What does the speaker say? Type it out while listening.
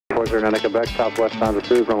4090 Quebec, southwest sound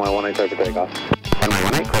approved, runway 18 clear for takeoff. Runway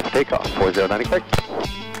 18 clear for takeoff, 4090 clear.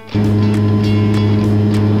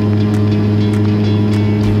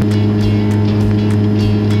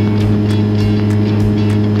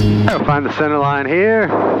 I'll find the center line here,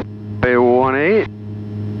 bay 18.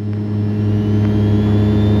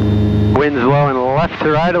 Wind's blowing left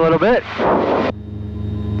to right a little bit.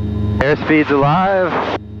 Airspeed's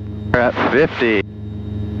alive. We're at 50.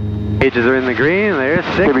 Gauges are in the green. There's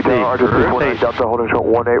 60. Archer 349 Delta, holding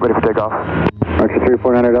short 18, ready for takeoff. Archer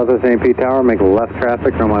 349 Delta, St. Tower, make left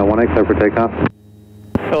traffic, runway 18 clear for takeoff.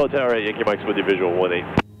 Hello, Tower 8, Yankee Mike's with you, visual 18.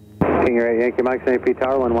 King 8, Yankee Mike, St.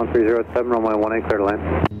 Tower, 11307, runway 18 clear to land.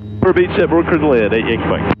 For beach set, we're clear to land, 8 Yankee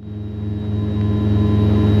Mike.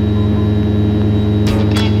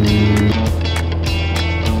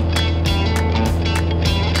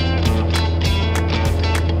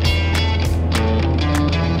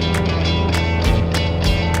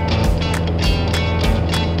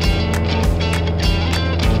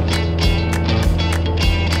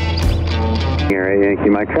 Yankee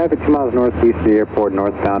Mike, traffic 2 miles northeast of the airport,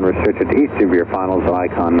 northbound, restricted to east of your finals,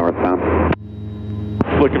 Icon northbound.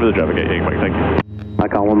 Looking for the traffic, 8 Yankee Mike, thank you.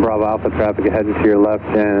 Icon 1 Bravo Alpha, traffic ahead and to your left,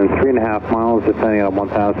 and 3.5 miles, descending at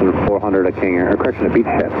 1,400 at King Air, or correction, at Beach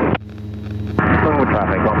Head. With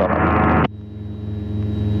traffic, 1 Bravo.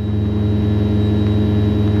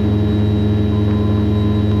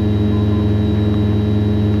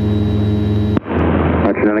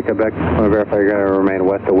 Archer Quebec, just want to verify you're going to remain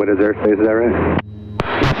west of Witters airspace, is that right?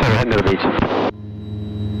 Yes, sir, heading to the beach.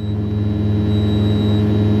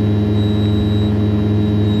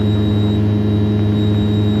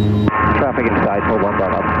 Traffic inside, hold 1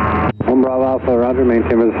 Bravo. 1 Bravo Alpha, roger,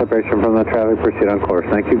 maintain the separation from the traffic, proceed on course,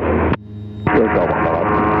 thank you. Good go, 1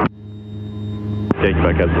 Bravo. Yankee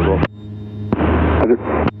Mike has as well.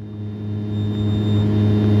 Roger.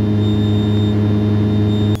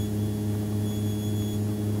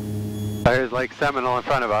 There's Lake Seminole in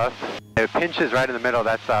front of us. It pinches right in the middle,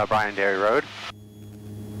 that's Bryan Dairy Road.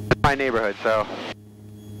 It's my neighborhood, so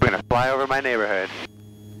I'm going to fly over my neighborhood.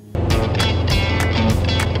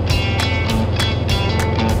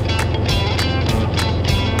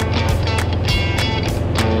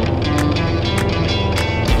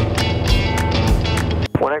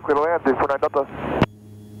 Clear to land, 349 Delta.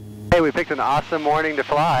 Hey, we picked an awesome morning to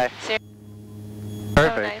fly.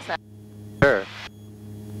 Perfect. So nice. Sure.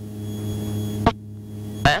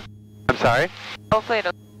 I'm sorry? Hopefully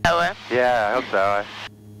it'll go that way. Yeah, I hope so.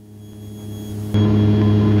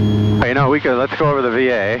 Hey, you know, let's go over the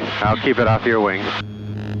VA. I'll keep it off your wing.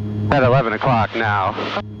 It's at 11 o'clock now.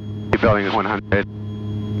 Keep building 100.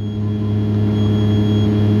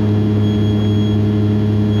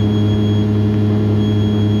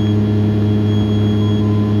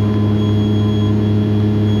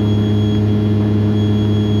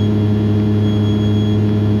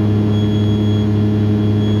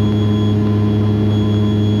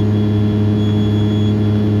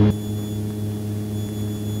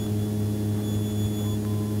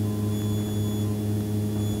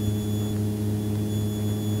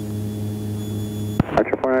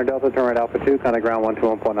 Archer 49 Delta, turn right Alpha 2, contact ground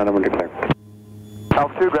 121.9, number declare.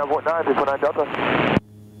 Alpha 2, ground 19, 349 Delta.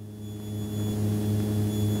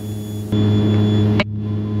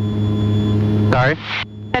 Sorry?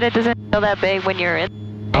 But it doesn't feel that big when you're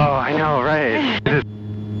in. Oh, I know, right. Just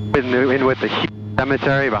in with the huge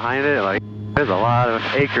cemetery behind it, like, there's a lot of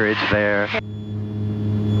acreage there.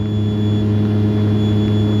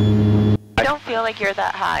 You don't feel like you're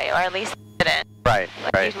that high, or at least you didn't. Right,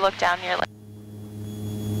 Like right. you look down and you're like,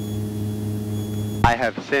 I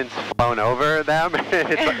have since flown over them.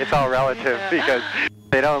 it's all relative because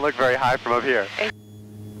they don't look very high from up here.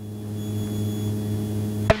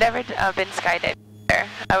 I've never been skydiving there.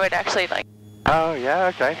 I would actually like. Oh,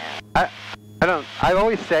 yeah, okay. I've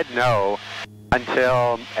always said no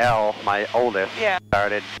until Elle, my oldest,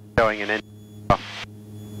 started showing an interest.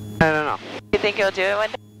 I don't know. You think you'll do it one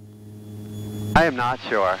day? I am not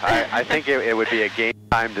sure. I think it would be a game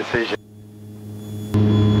time decision.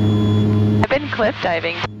 I've been cliff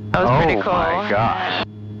diving. That was pretty cool. Oh my gosh.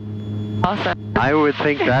 Awesome. I would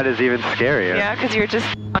think that is even scarier. Yeah, because you're just.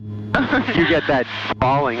 You get that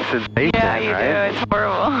falling sensation, Yeah, you right? do. It's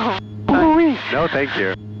horrible. No, thank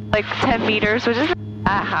you. Like 10 meters, which isn't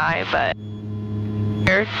that high, but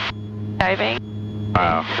you're diving.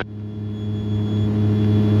 Wow.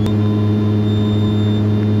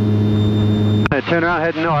 Turn around,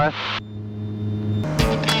 heading north.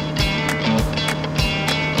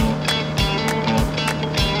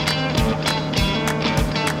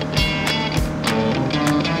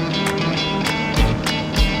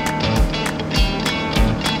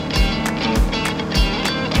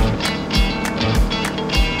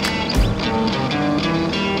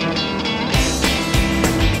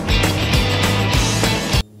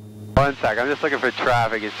 sec. I'm just looking for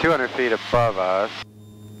traffic. He's 200 feet above us.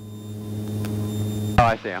 Oh,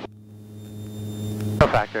 I see him. No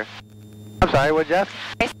factor. I'm sorry, what'd you ask?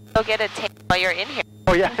 I still get a tank while you're in here.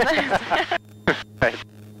 Oh, yeah. Right.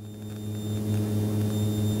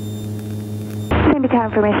 Same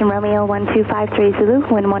time information, Romeo 1253 Zulu,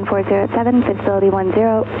 wind 1407, visibility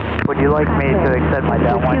 10. Would you like me to extend my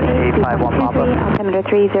downwind to 851 Papa? Altimeter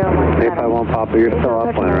 3017. 851 Papa, you're still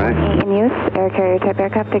upwind, right? In use, air carrier type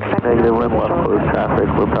aircraft expected. Negative wind left close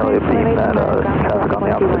traffic. We're probably beating that traffic on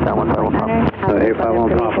the opposite downwind 515 Papa.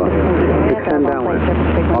 851 Papa. Extend downwind.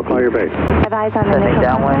 I'll call your base. Advise on Sending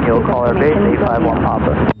downwind, you'll call our base 851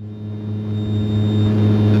 Papa.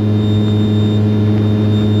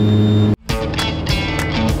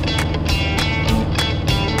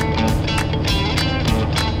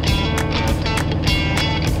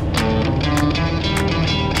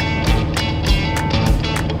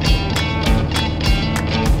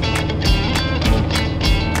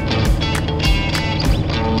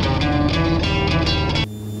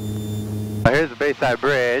 Here's the Bayside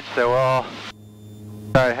Bridge, so we'll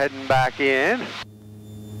start heading back in.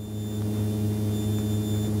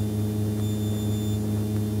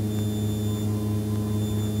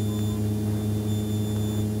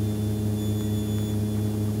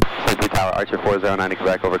 Safety Tower, Archer 409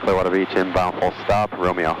 Quebec over Clearwater Beach, inbound full stop,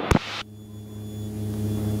 Romeo.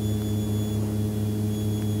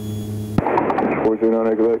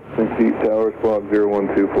 Quebec, St. Pete Tower, squawk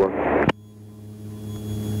 0124.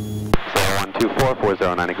 0124,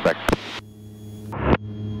 409 Quebec.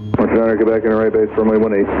 109 Quebec and right base, runway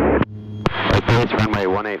 18. Right base, runway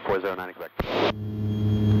 18, 409 Quebec.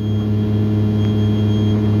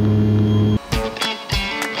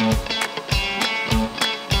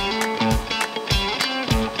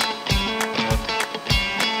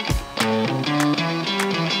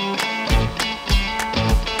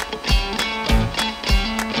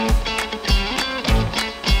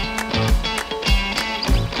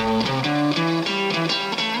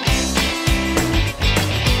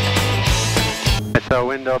 So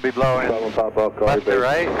wind will be blowing left to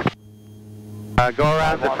right. Go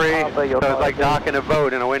around the free, so it's like docking a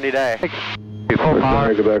boat in a windy day. Be full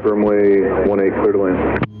power. Quebec, runway 18, clear to land.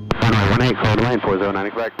 Runway 18, clear to land,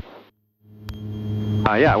 409 Quebec.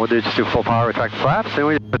 Yeah, we'll just do full power, retract the flaps, then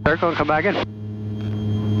we just circle and come back in.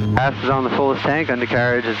 Gas is on the fullest tank,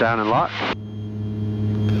 undercarriage is down and locked.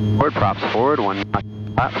 Forward props forward, one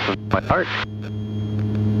flaps, one by heart.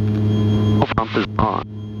 Full pump is on.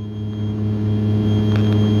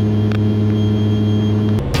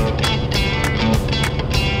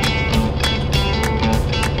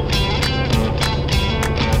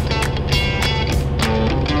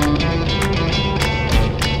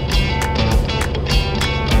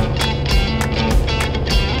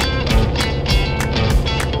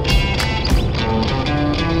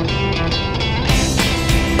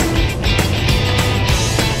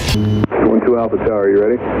 Alpha Tower, you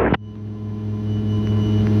ready?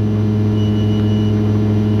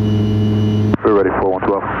 We're ready,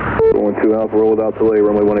 412. 412 Alpha, roll without delay,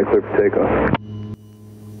 runway 18 clear for takeoff.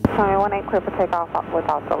 Runway 18 clear for takeoff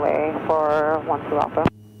without delay for 12 Alpha.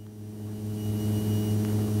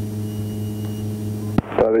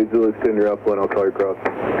 58 Zulu, extend your upwind, I'll call you cross.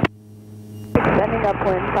 Extending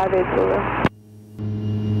upwind, 58 Zulu.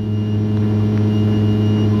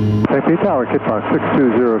 St. Pete Tower, Kit Park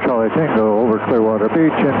 620 Charlie Tango over Clearwater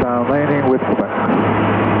Beach, inbound landing with Quebec.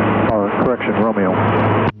 Correction, Romeo.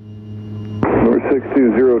 Number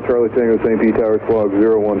 620 Charlie Tango, St. Pete Tower, squawk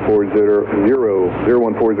 0140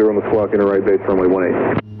 on the squawk, enter right base, runway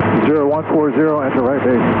 18. 0140, enter right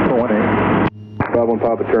base for 18. 51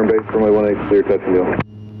 Papa, turn base, runway 18, clear touch and go.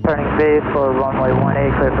 Turning base for runway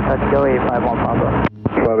 18 clear for touch and go, 851 Papa.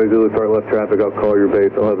 58 Zulu, start left traffic, I'll call your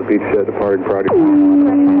base, I'll have the beach jet departing Friday.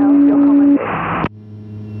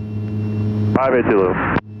 58 Zulu.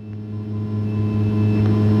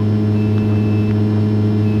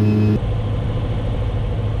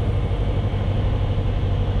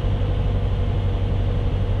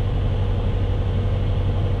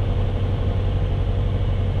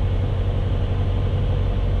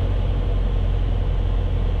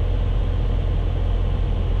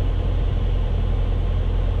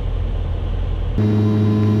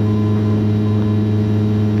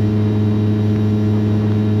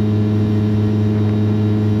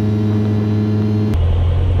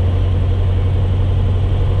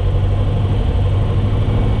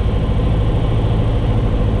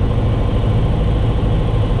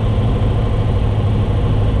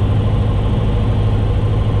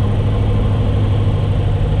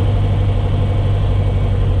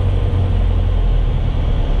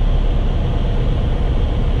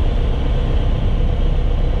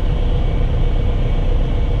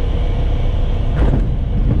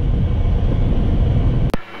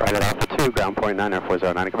 2, ground point 9, Air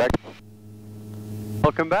 409, Quebec.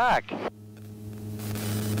 Welcome back.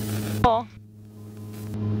 Cool.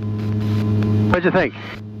 What'd you think?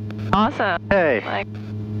 Awesome. Hey. Like,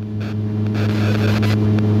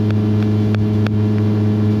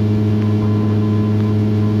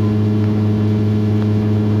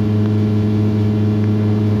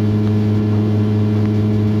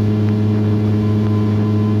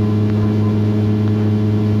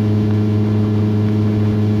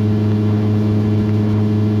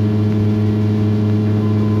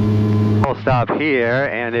 Stop here,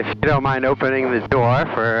 and if you don't mind opening the door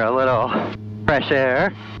for a little fresh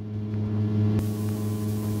air.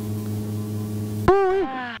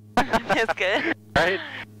 that's good. Right?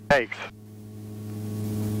 Thanks.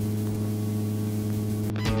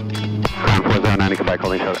 409, Quebec,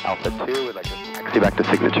 holding short Alpha 2, we'd like to taxi back to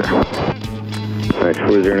signature. Alright,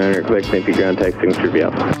 409, Quebec, St. Pete ground, taxi signature via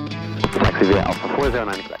Alpha. Taxi via Alpha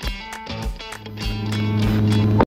 409, Quebec.